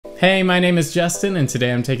Hey, my name is Justin, and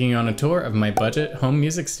today I'm taking you on a tour of my budget home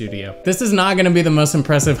music studio. This is not gonna be the most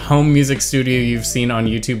impressive home music studio you've seen on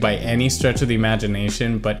YouTube by any stretch of the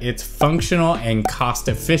imagination, but it's functional and cost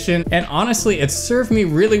efficient, and honestly, it's served me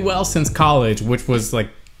really well since college, which was like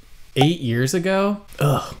 8 years ago.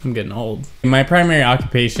 Ugh, I'm getting old. My primary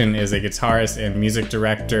occupation is a guitarist and music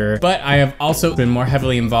director, but I have also been more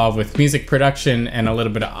heavily involved with music production and a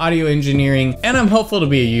little bit of audio engineering, and I'm hopeful to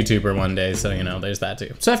be a YouTuber one day, so you know, there's that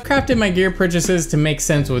too. So I've crafted my gear purchases to make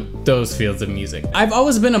sense with those fields of music. I've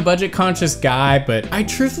always been a budget conscious guy, but I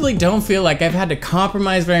truthfully don't feel like I've had to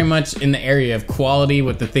compromise very much in the area of quality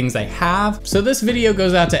with the things I have. So this video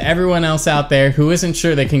goes out to everyone else out there who isn't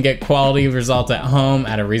sure they can get quality results at home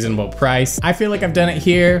at a reasonable price. I feel like I've done it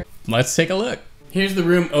here. Let's take a look. Here's the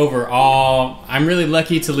room overall. I'm really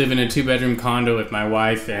lucky to live in a 2-bedroom condo with my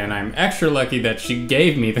wife, and I'm extra lucky that she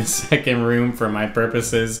gave me the second room for my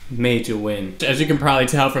purposes. Made to win. As you can probably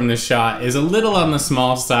tell from this shot, is a little on the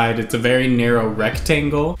small side. It's a very narrow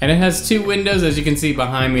rectangle, and it has 2 windows, as you can see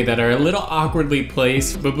behind me, that are a little awkwardly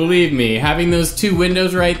placed. But believe me, having those 2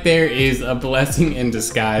 windows right there is a blessing in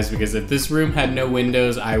disguise, because if this room had no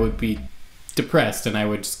windows, I would be depressed and I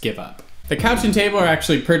would just give up. The couch and table are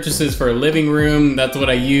actually purchases for a living room. That's what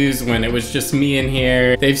I used when it was just me in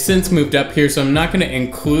here. They've since moved up here, so I'm not gonna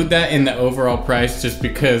include that in the overall price just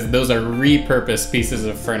because those are repurposed pieces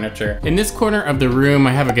of furniture. In this corner of the room,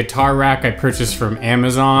 I have a guitar rack I purchased from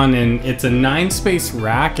Amazon, and it's a 9-space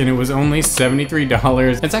rack, and it was only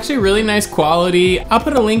 $73. It's actually really nice quality. I'll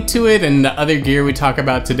put a link to it and the other gear we talk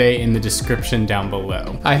about today in the description down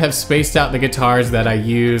below. I have spaced out the guitars that I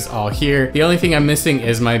use all here. The only thing I'm missing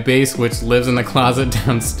is my bass, which lives in the closet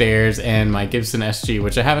downstairs, and my Gibson SG,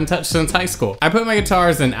 which I haven't touched since high school. I put my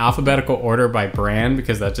guitars in alphabetical order by brand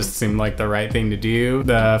because that just seemed like the right thing to do.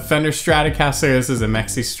 The Fender Stratocaster, this is a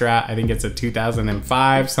Mexi Strat, I think it's a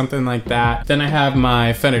 2005, something like that. Then I have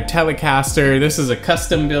my Fender Telecaster, this is a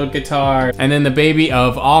custom build guitar. And then the baby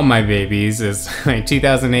of all my babies is my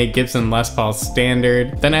 2008 Gibson Les Paul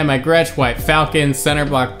Standard. Then I have my Gretsch White Falcon center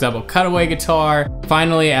block double cutaway guitar.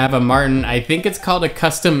 Finally, I have a Martin, I think it's called a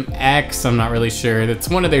Custom X, I'm not really sure. That's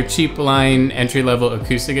one of their cheap line entry-level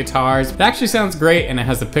acoustic guitars. It actually sounds great, and it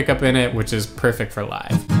has a pickup in it, which is perfect for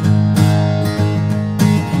live.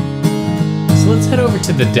 So let's head over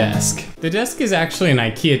to the desk. The desk is actually an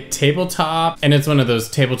Ikea tabletop, and it's one of those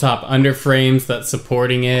tabletop underframes that's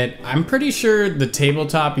supporting it. I'm pretty sure the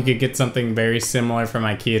tabletop, you could get something very similar from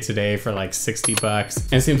Ikea today for like 60 bucks.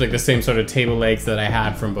 And it seems like the same sort of table legs that I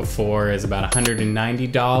had from before is about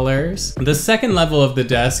 $190. The second level of the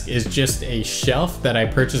desk is just a shelf that I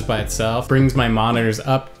purchased by itself. Brings my monitors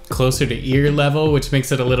up closer to ear level, which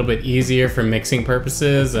makes it a little bit easier for mixing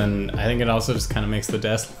purposes, and I think it also just kind of makes the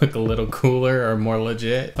desk look a little cooler or more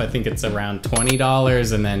legit. I think it's around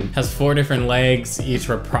 $20, and then has 4 different legs, each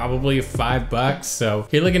for probably 5 bucks. So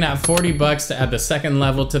you're looking at 40 bucks to add the second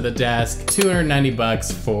level to the desk, 290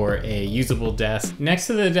 bucks for a usable desk. Next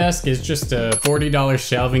to the desk is just a $40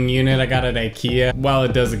 shelving unit I got at Ikea. While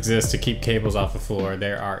it does exist to keep cables off the floor,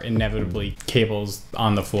 there are inevitably cables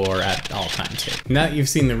on the floor at all times here. Now that you've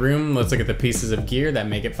seen the room, let's look at the pieces of gear that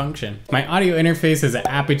make it function. My audio interface is an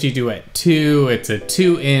Apogee Duet 2. It's a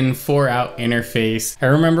 2-in, 4-out interface. I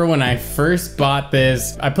remember when I first bought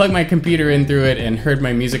this, I plugged my computer in through it and heard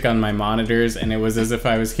my music on my monitors, and it was as if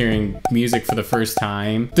I was hearing music for the first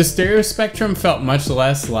time. The stereo spectrum felt much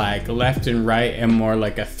less like left and right and more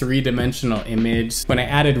like a 3-dimensional image. When I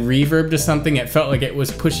added reverb to something, it felt like it was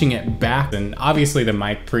pushing it back, and obviously the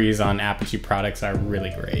mic pre's on Apogee products are really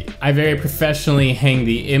great. I very professionally hang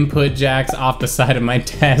the input jacks off the side of my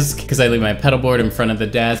desk because I leave my pedal board in front of the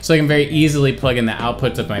desk, so I can very easily plug in the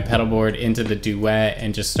outputs of my pedal board into the Duet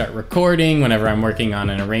and just start recording whenever I'm working on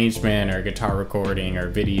an arrangement or guitar recording or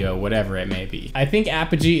video, whatever it may be. I think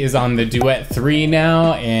Apogee is on the Duet 3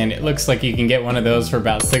 now, and it looks like you can get one of those for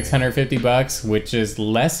about 650 bucks, which is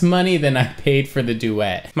less money than I paid for the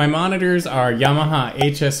Duet. My monitors are Yamaha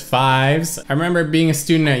HS5s. I remember being a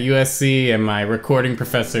student at USC and my recording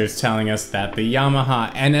professors telling us that the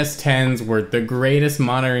Yamaha NS10s were the greatest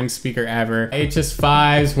monitoring speaker ever.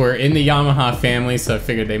 HS5s were in the Yamaha family, so I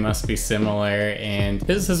figured they must be similar, and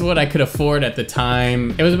this is what I could afford at the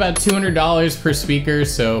time. It was about $200 per speaker,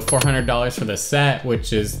 so $400 for the set,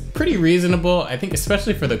 which is pretty reasonable, I think,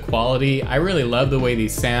 especially for the quality. I really love the way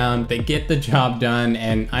these sound. They get the job done,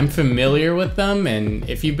 and I'm familiar with them, and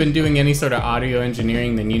if you've been doing any sort of audio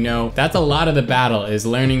engineering, then you know that's a lot of the battle, is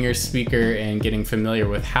learning your speaker and getting familiar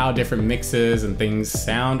with how different mixes and things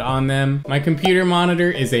sound on them. My computer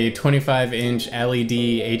monitor is a 25-inch LED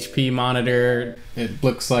HP monitor. It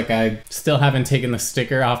looks like I still haven't taken the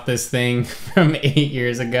sticker off this thing from 8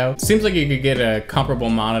 years ago. Seems like you could get a comparable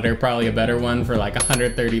monitor, probably a better one for like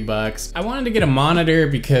 130 bucks. I wanted to get a monitor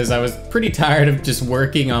because I was pretty tired of just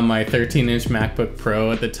working on my 13-inch MacBook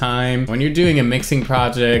Pro at the time. When you're doing a mixing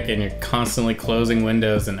project and you're constantly closing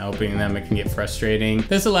windows and opening them, it can get frustrating.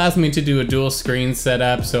 This allows me to do a dual screen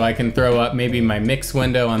setup so I can throw up maybe my mix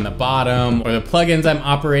window on the bottom or the plugins I'm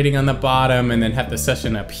operating on the bottom and then have the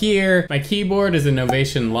session up here. My keyboard is a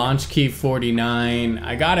Novation Launch Key 49.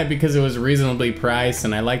 I got it because it was reasonably priced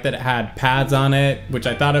and I like that it had pads on it, which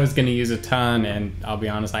I thought I was gonna use a ton, and I'll be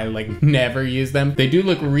honest, I like never use them. They do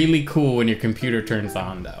look really cool when your computer turns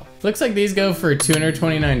on though. Looks like these go for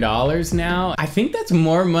 $229 now. I think that's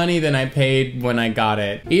more money than I paid when I got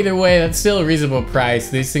it. Either way, that's still a reasonable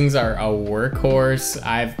price. These things are a workhorse.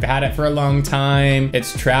 I've had it for a long time.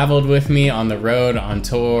 It's traveled with me on the road, on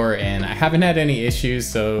tour, and I haven't had any issues,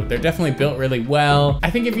 so they're definitely built really well.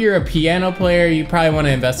 I think if you're a piano player, you probably want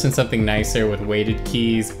to invest in something nicer with weighted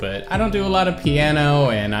keys, but I don't do a lot of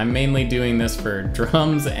piano, and I'm mainly doing this for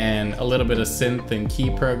drums and a little bit of synth and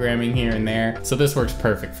key programming here and there, so this works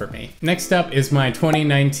perfect for me. Next up is my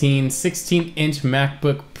 2019 16-inch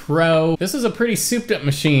MacBook Pro. This was a pretty souped up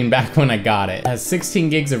machine back when I got it. It has 16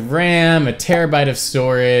 gigs of RAM, a terabyte of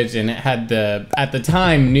storage, and it had the, at the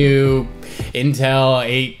time, new Intel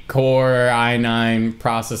 8-core i9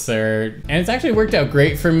 processor, and it's actually worked out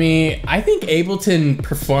great for me. I think Ableton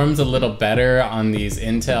performs a little better on these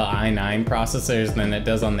Intel i9 processors than it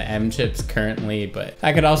does on the M chips currently, but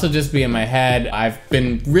that could also just be in my head. I've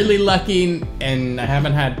been really lucky and I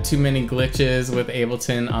haven't had too many glitches with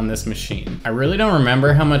Ableton on this machine. I really don't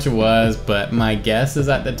remember how much it was, but my guess is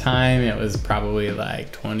at the time it was probably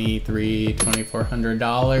like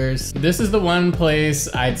 $2,400. This is the one place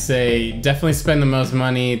I'd say definitely spend the most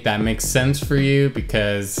money that makes sense for you,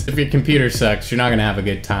 because if your computer sucks, you're not gonna have a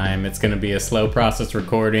good time. It's gonna be a slow process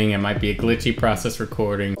recording, it might be a glitchy process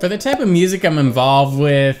recording. For the type of music I'm involved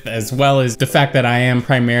with, as well as the fact that I am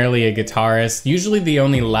primarily a guitarist, usually the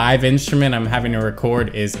only live instrument I'm having to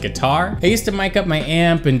record is guitar. I used to mic up my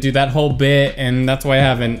amp and do that whole bit, and that's why I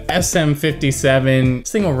have an SM57.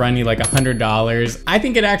 This thing will run you like $100. I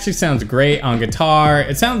think it actually sounds great on guitar.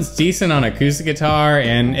 It sounds decent on acoustic guitar,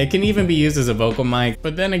 and it can even be used as a vocal mic.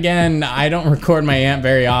 But then again, I don't record my amp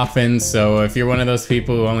very often, so if you're one of those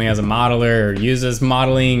people who only has a modeler or uses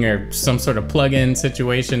modeling or some sort of plug-in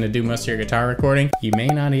situation to do most of your guitar recording, you may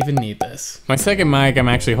not even need this. My second mic I'm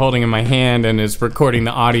actually holding in my hand and is recording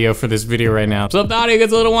the audio for this video right now. So if the audio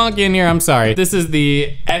gets a little wonky in here, I'm sorry. This is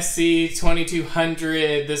the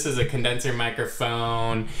SC2200. This is a condenser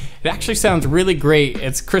microphone. It actually sounds really great.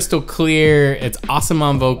 It's crystal clear. It's awesome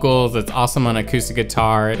on vocals. It's awesome on acoustic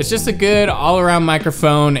guitar. It's just a good all-around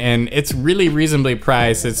microphone, and it's really reasonably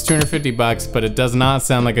priced. It's 250 bucks, but it does not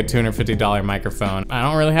sound like a $250 microphone. I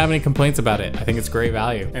don't really have any complaints about it. I think it's great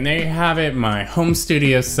value. And there you have it, my home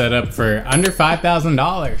studio setup for under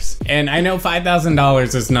 $5,000. And I know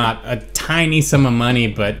 $5,000 is not a tiny sum of money,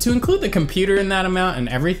 but to include the computer in that amount and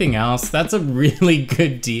everything else, that's a really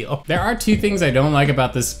good deal. There are two things I don't like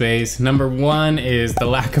about this space. Number one is the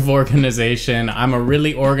lack of organization. I'm a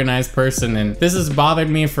really organized person, and this has bothered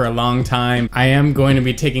me for a long time. I am going to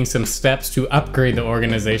be taking some steps to upgrade the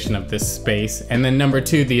organization of this space. And then number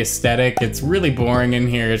two, the aesthetic. It's really boring in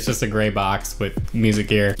here. It's just a gray box with music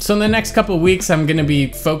gear. So in the next couple of weeks, I'm gonna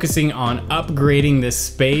be focusing on upgrading this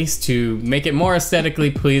space to make it more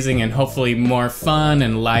aesthetically pleasing and hopefully more fun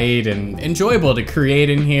and light and enjoyable to create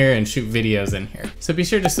in here and shoot videos in here. So be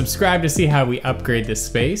sure to subscribe to see how we upgrade this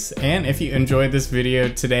space. And if you enjoyed this video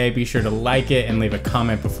today, be sure to like it and leave a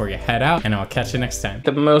comment before you head out, and I'll catch you next time.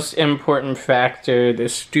 The most important factor, the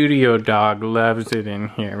studio dog loves it in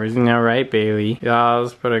here. Isn't that right, Bailey? Yeah,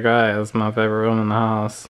 it's pretty good. It's my favorite room in the house.